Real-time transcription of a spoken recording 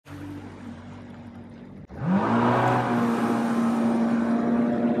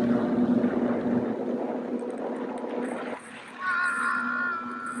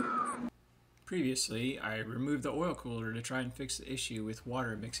Previously, I removed the oil cooler to try and fix the issue with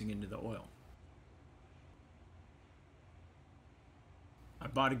water mixing into the oil. I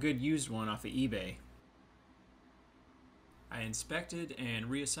bought a good used one off of eBay. I inspected and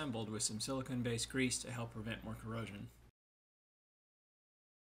reassembled with some silicone-based grease to help prevent more corrosion.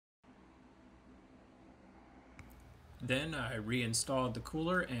 Then I reinstalled the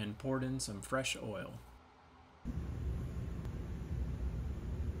cooler and poured in some fresh oil.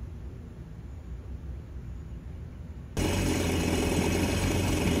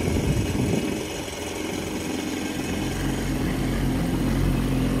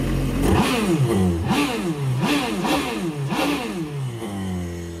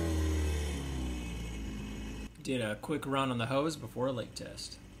 Did a quick run on the hose before a leak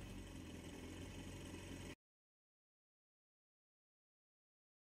test.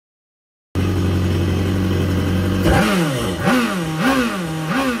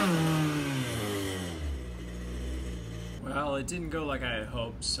 Well, it didn't go like I had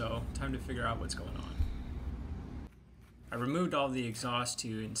hoped, so time to figure out what's going on. I removed all the exhaust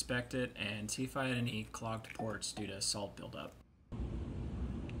to inspect it and see if I had any clogged ports due to salt buildup.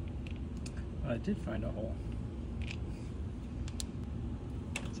 I did find a hole.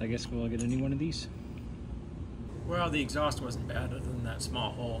 So I guess we'll get a new one of these. Well, the exhaust wasn't bad other than that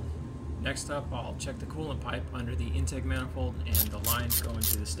small hole. Next up, I'll check the coolant pipe under the intake manifold and the lines going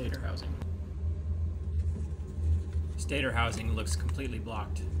to the stator housing. Stator housing looks completely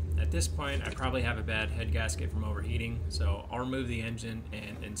blocked. At this point, I probably have a bad head gasket from overheating, so I'll remove the engine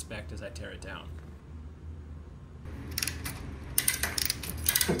and inspect as I tear it down.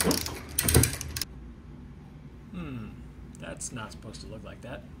 That's not supposed to look like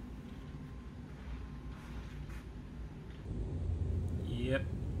that. Yep,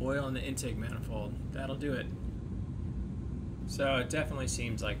 oil in the intake manifold. That'll do it. So it definitely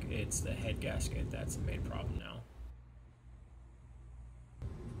seems like it's the head gasket that's the main problem now.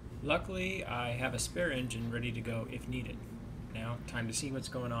 Luckily, I have a spare engine ready to go if needed. Now, time to see what's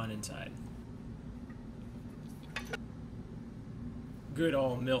going on inside. Good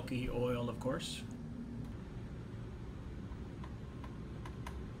old milky oil, of course.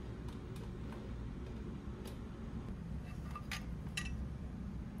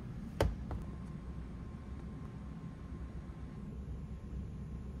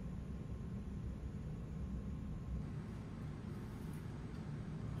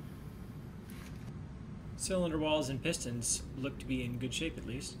 Cylinder walls and pistons look to be in good shape at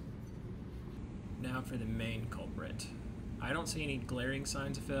least. Now for the main culprit. I don't see any glaring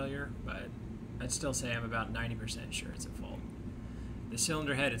signs of failure, but I'd still say I'm about 90% sure it's at fault. The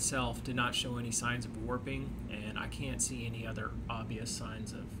cylinder head itself did not show any signs of warping, and I can't see any other obvious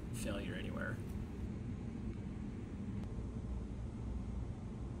signs of failure anywhere.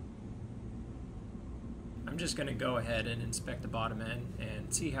 I'm just going to go ahead and inspect the bottom end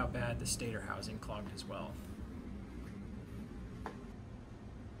and see how bad the stator housing clogged as well.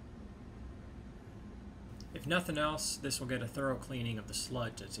 If nothing else, this will get a thorough cleaning of the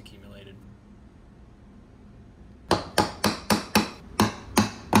sludge that's accumulated.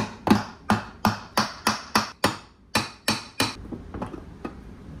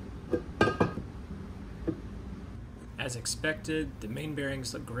 As expected, the main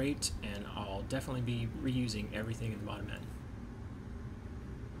bearings look great, and I'll definitely be reusing everything in the bottom end.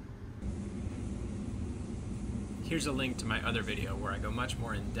 Here's a link to my other video where I go much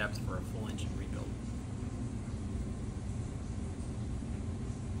more in depth for a full engine rebuild.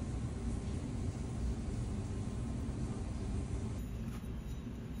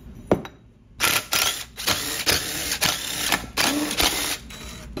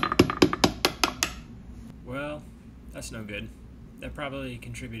 Well, that's no good. That probably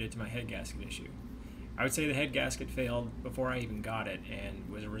contributed to my head gasket issue. I would say the head gasket failed before I even got it and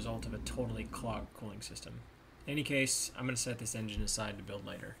was a result of a totally clogged cooling system. In any case, I'm going to set this engine aside to build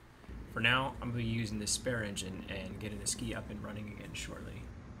later. For now, I'm going to be using this spare engine and getting the ski up and running again shortly.